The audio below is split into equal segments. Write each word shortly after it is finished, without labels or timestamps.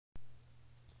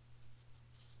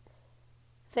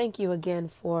Thank you again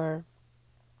for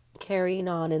carrying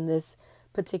on in this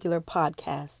particular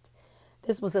podcast.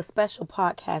 This was a special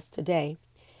podcast today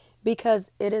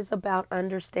because it is about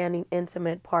understanding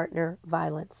intimate partner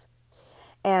violence.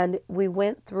 And we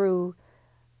went through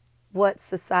what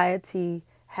society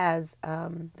has,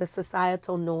 the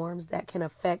societal norms that can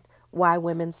affect why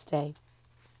women stay.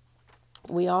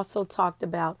 We also talked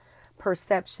about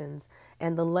perceptions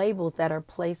and the labels that are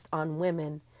placed on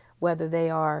women, whether they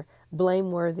are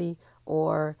blameworthy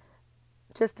or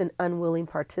just an unwilling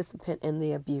participant in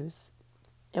the abuse.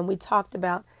 And we talked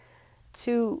about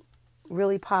two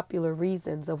really popular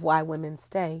reasons of why women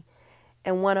stay.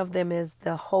 And one of them is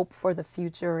the hope for the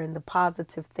future and the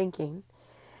positive thinking.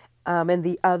 And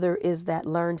the other is that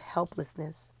learned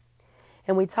helplessness.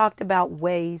 And we talked about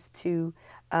ways to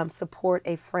support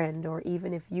a friend, or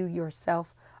even if you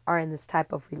yourself are in this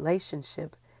type of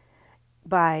relationship,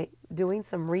 by doing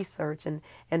some research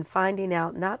and finding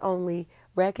out, not only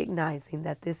recognizing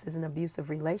that this is an abusive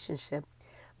relationship,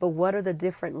 but what are the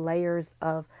different layers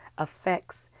of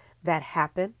effects that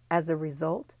happen as a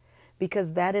result,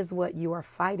 because that is what you are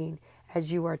fighting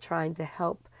as you are trying to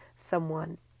help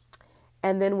someone.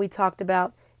 And then we talked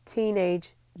about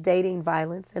teenage dating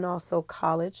violence and also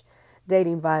college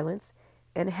dating violence,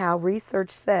 and how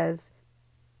research says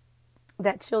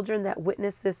that children that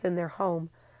witness this in their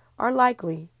home are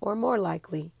likely or more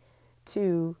likely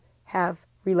to have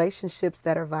relationships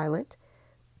that are violent,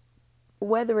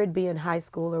 whether it be in high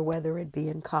school or whether it be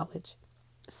in college.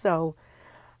 So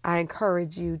I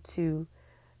encourage you to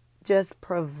just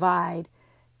provide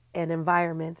an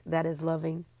environment that is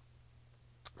loving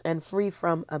and free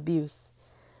from abuse,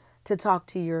 to talk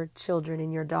to your children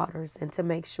and your daughters and to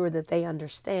make sure that they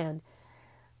understand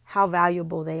how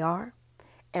valuable they are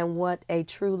and what a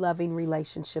true loving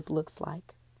relationship looks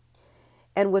like.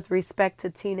 And with respect to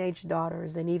teenage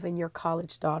daughters and even your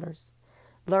college daughters,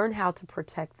 learn how to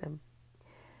protect them.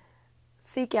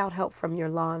 Seek out help from your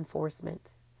law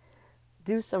enforcement.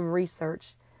 Do some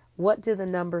research. What do the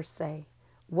numbers say?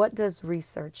 What does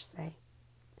research say?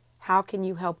 How can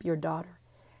you help your daughter?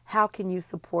 How can you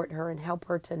support her and help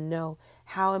her to know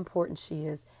how important she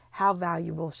is, how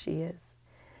valuable she is?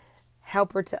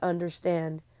 Help her to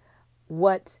understand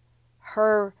what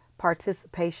her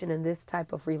participation in this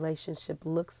type of relationship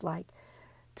looks like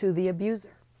to the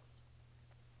abuser.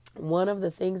 One of the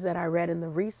things that I read in the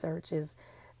research is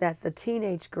that the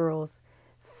teenage girls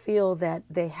feel that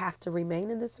they have to remain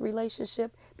in this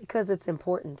relationship because it's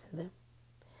important to them.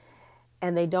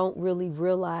 And they don't really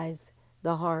realize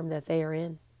the harm that they are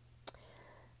in.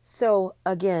 So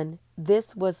again,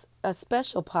 this was a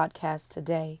special podcast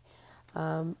today.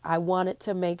 I wanted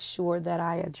to make sure that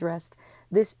I addressed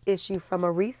this issue from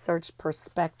a research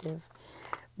perspective,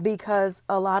 because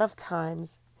a lot of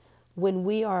times when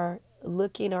we are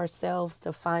looking ourselves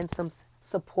to find some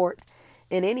support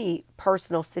in any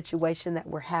personal situation that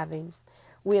we're having,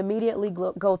 we immediately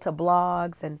go to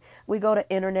blogs and we go to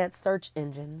internet search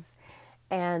engines,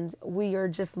 and we are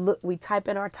just we type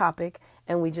in our topic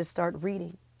and we just start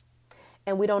reading.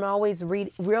 And we don't always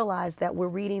realize that we're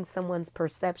reading someone's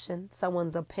perception,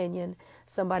 someone's opinion,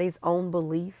 somebody's own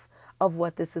belief of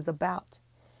what this is about.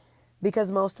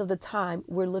 Because most of the time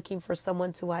we're looking for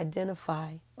someone to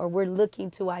identify, or we're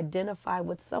looking to identify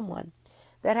with someone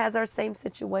that has our same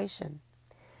situation.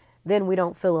 Then we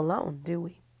don't feel alone, do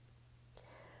we?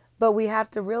 But we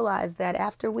have to realize that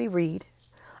after we read,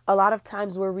 a lot of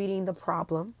times we're reading the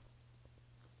problem,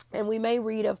 and we may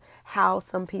read of how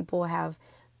some people have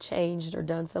changed or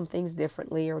done some things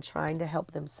differently, or trying to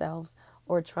help themselves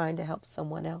or trying to help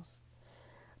someone else.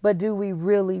 But do we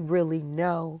really, really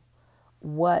know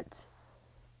what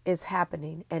is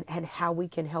happening and how we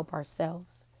can help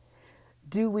ourselves?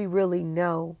 Do we really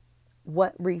know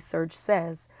what research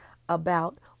says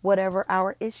about whatever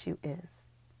our issue is?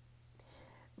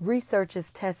 Research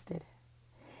is tested,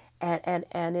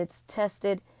 and it's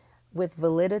tested with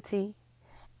validity,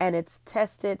 and it's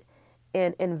tested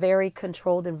in very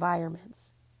controlled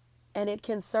environments. And it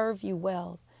can serve you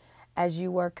well as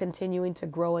you are continuing to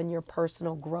grow in your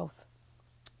personal growth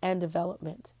and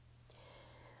development.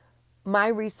 My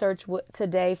research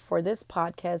today for this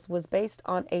podcast was based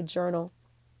on a journal,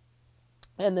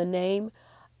 and the name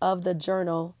of the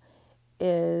journal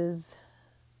is,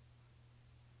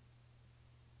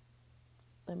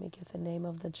 let me get the name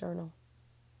of the journal.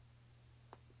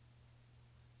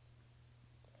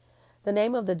 The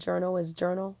name of the journal is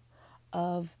Journal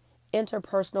of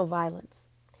Interpersonal Violence.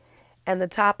 And the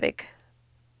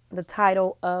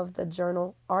title of the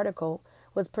journal article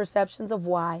was Perceptions of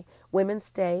Why Women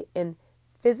Stay in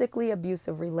Physically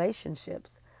Abusive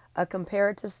Relationships, a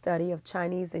comparative study of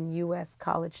Chinese and U.S.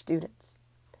 college students.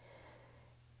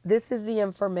 This is the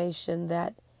information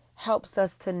that helps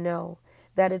us to know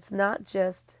that it's not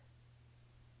just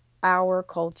our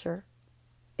culture,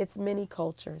 it's many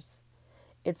cultures,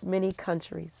 it's many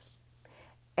countries,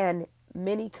 and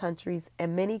many countries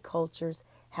and many cultures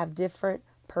have different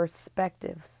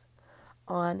perspectives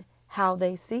on how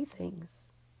they see things,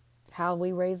 how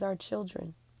we raise our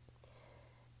children,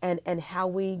 and how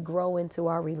we grow into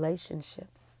our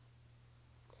relationships.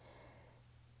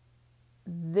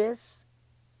 This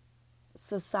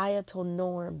societal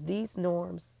norm, these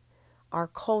norms, our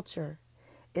culture,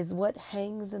 is what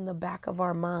hangs in the back of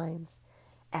our minds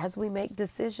as we make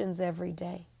decisions every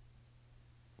day.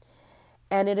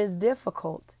 And it is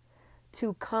difficult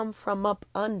to come from up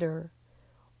under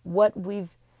what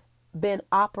we've been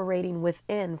operating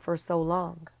within for so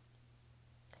long.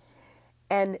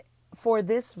 And for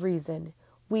this reason,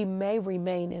 we may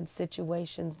remain in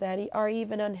situations that are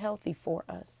even unhealthy for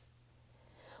us.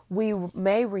 We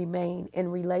may remain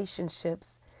in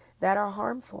relationships that are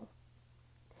harmful,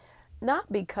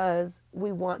 not because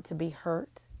we want to be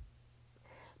hurt,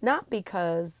 not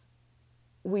because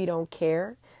we don't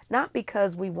care, not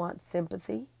because we want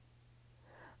sympathy,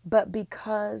 but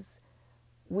because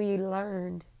we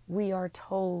are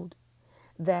told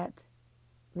that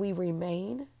we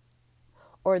remain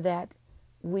or that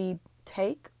we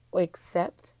take or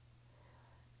accept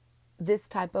this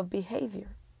type of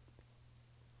behavior.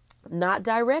 Not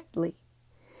directly.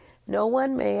 No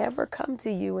one may ever come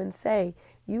to you and say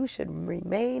you should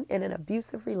remain in an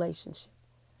abusive relationship.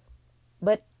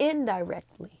 But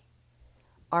indirectly,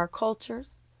 our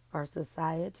cultures, our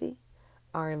society,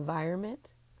 our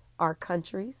environment, our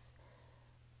countries,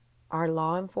 our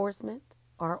law enforcement,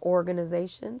 our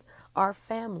organizations, our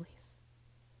families,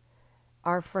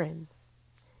 our friends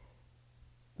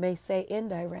may say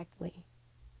indirectly,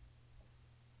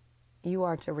 you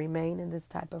are to remain in this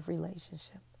type of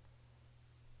relationship.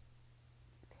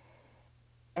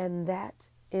 And that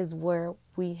is where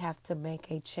we have to make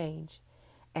a change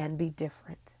and be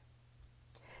different.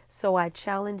 So I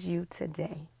challenge you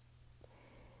today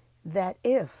that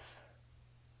if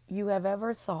you have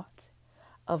ever thought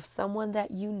of someone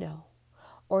that you know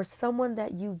or someone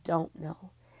that you don't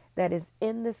know that is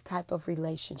in this type of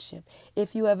relationship,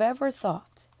 if you have ever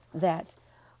thought that,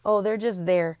 oh, they're just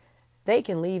there, they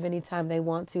can leave anytime they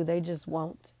want to, they just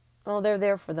won't. Oh, they're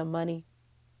there for the money.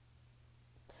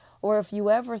 Or if you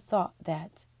ever thought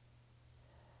that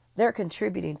they're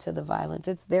contributing to the violence,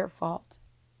 it's their fault,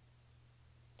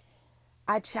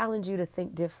 I challenge you to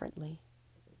think differently.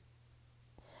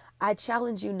 I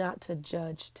challenge you not to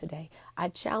judge today. I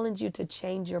challenge you to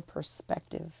change your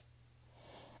perspective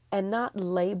and not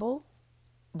label,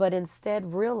 but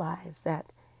instead realize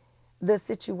that the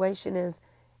situation is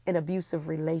an abusive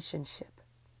relationship.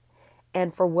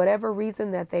 And for whatever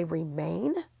reason that they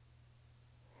remain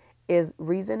is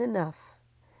reason enough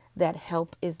that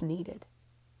help is needed.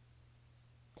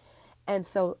 And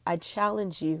so I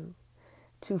challenge you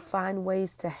to find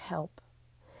ways to help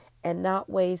and not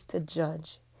ways to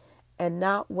judge and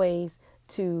not ways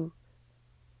to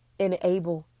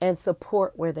enable and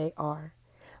support where they are,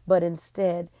 but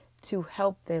instead to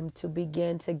help them to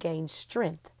begin to gain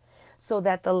strength so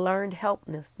that the learned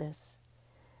helplessness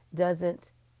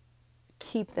doesn't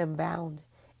keep them bound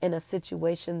in a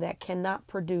situation that cannot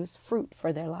produce fruit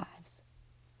for their lives.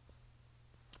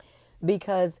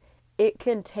 Because it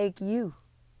can take you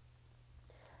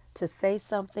to say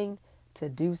something, to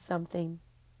do something,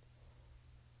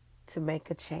 to make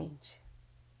a change.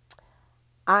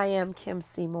 I am Kim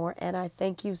Seymour, and I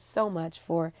thank you so much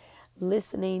for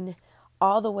listening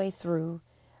all the way through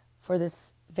for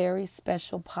this very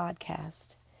special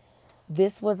podcast.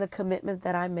 This was a commitment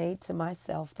that I made to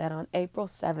myself that on April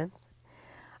 7th,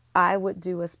 I would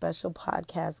do a special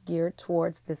podcast geared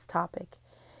towards this topic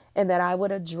and that I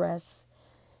would address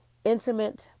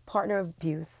intimate partner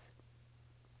abuse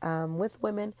with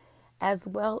women as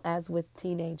well as with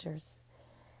teenagers.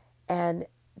 And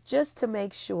just to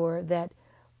make sure that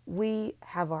we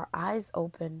have our eyes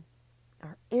open,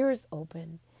 our ears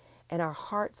open, and our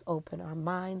hearts open, our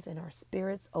minds and our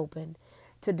spirits open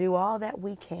to do all that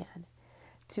we can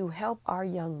to help our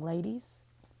young ladies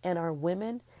and our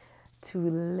women to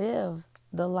live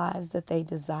the lives that they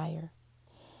desire.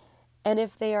 And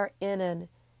if they are in a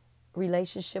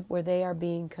relationship where they are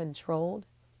being controlled,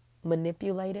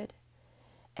 manipulated,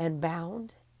 and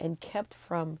bound and kept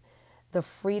from the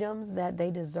freedoms that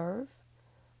they deserve,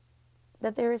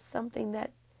 that there is something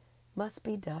that must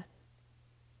be done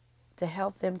to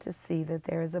help them to see that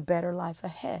there is a better life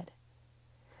ahead.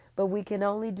 But we can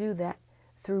only do that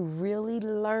through really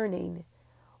learning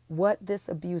what this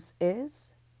abuse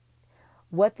is,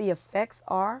 what the effects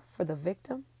are for the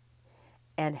victim,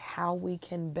 and how we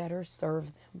can better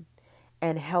serve them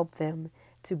and help them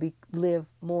to live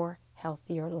more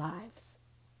healthier lives.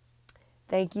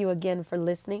 Thank you again for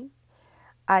listening.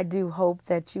 I do hope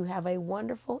that you have a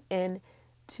wonderful end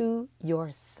to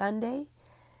your Sunday.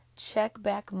 Check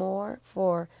back more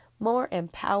for more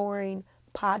empowering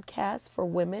podcasts for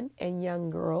women and young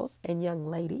girls and young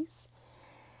ladies.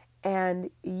 And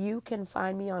you can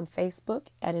find me on Facebook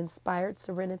at Inspired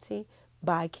Serenity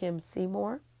by Kim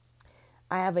Seymour.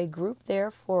 I have a group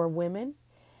there for women,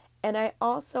 and I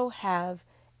also have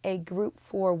a group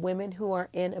for women who are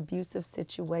in abusive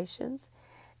situations.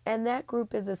 And that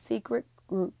group is a secret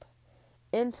group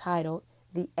entitled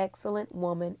The Excellent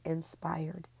Woman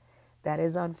Inspired. That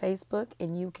is on Facebook,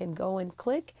 and you can go and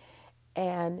click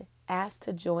and ask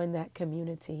to join that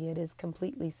community. It is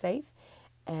completely safe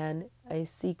and a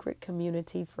secret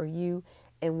community for you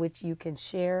in which you can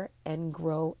share and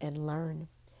grow and learn.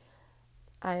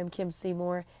 I am Kim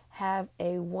Seymour. Have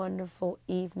a wonderful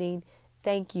evening.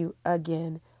 Thank you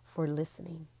again for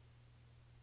listening.